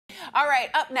All right,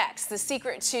 up next, the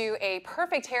secret to a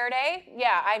perfect hair day.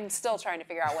 Yeah, I'm still trying to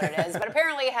figure out what it is, but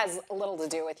apparently it has little to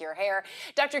do with your hair.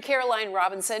 Dr. Caroline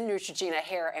Robinson, Neutrogena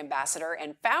hair ambassador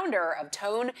and founder of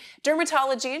Tone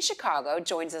Dermatology in Chicago,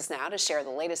 joins us now to share the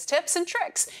latest tips and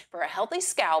tricks for a healthy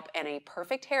scalp and a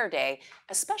perfect hair day,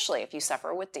 especially if you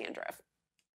suffer with dandruff.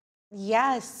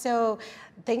 Yes, so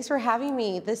thanks for having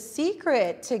me. The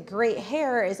secret to great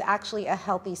hair is actually a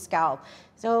healthy scalp.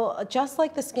 So just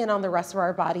like the skin on the rest of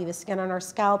our body, the skin on our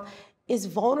scalp is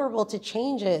vulnerable to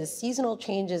changes, seasonal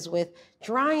changes with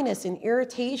dryness and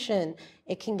irritation.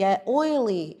 It can get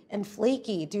oily and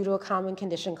flaky due to a common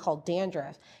condition called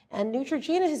dandruff. And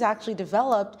Neutrogena has actually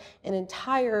developed an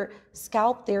entire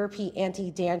scalp therapy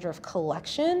anti-dandruff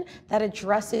collection that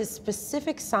addresses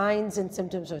specific signs and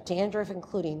symptoms of dandruff,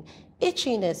 including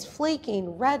itchiness,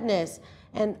 flaking, redness,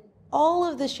 and all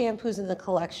of the shampoos in the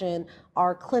collection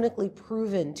are clinically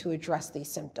proven to address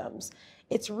these symptoms.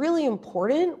 It's really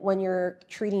important when you're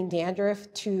treating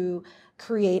dandruff to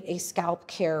create a scalp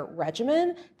care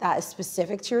regimen that is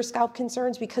specific to your scalp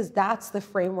concerns, because that's the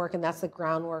framework and that's the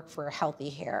groundwork for healthy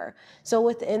hair. So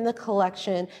within the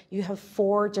collection, you have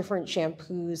 4 different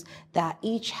shampoos that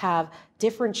each have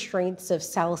different strengths of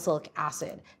salicylic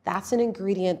acid. That's an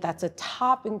ingredient that's a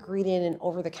top ingredient in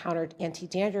over-the-counter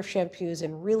anti-dandruff shampoos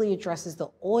and really addresses the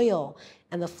oil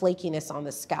and the flakiness on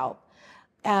the scalp.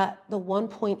 At the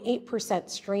 1.8%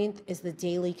 strength is the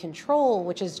Daily Control,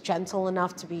 which is gentle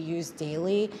enough to be used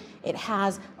daily. It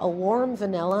has a warm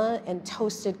vanilla and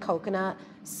toasted coconut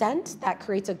scent that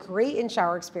creates a great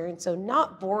in-shower experience, so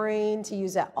not boring to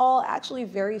use at all, actually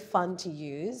very fun to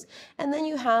use. And then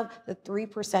you have the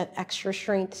 3% extra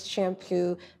strength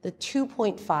shampoo, the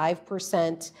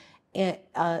 2.5%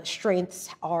 strengths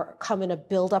come in a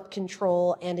build-up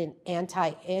control and an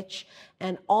anti-itch,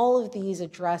 and all of these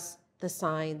address the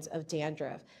signs of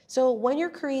dandruff. So when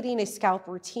you're creating a scalp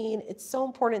routine, it's so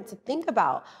important to think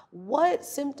about what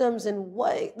symptoms and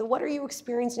what are you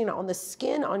experiencing on the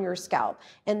skin on your scalp,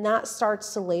 and that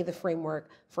starts to lay the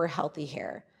framework for healthy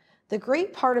hair. The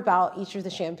great part about each of the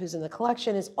shampoos in the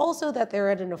collection is also that they're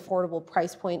at an affordable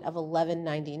price point of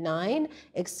 $11.99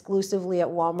 exclusively at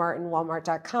Walmart and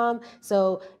walmart.com.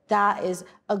 So that is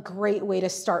a great way to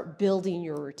start building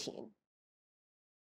your routine.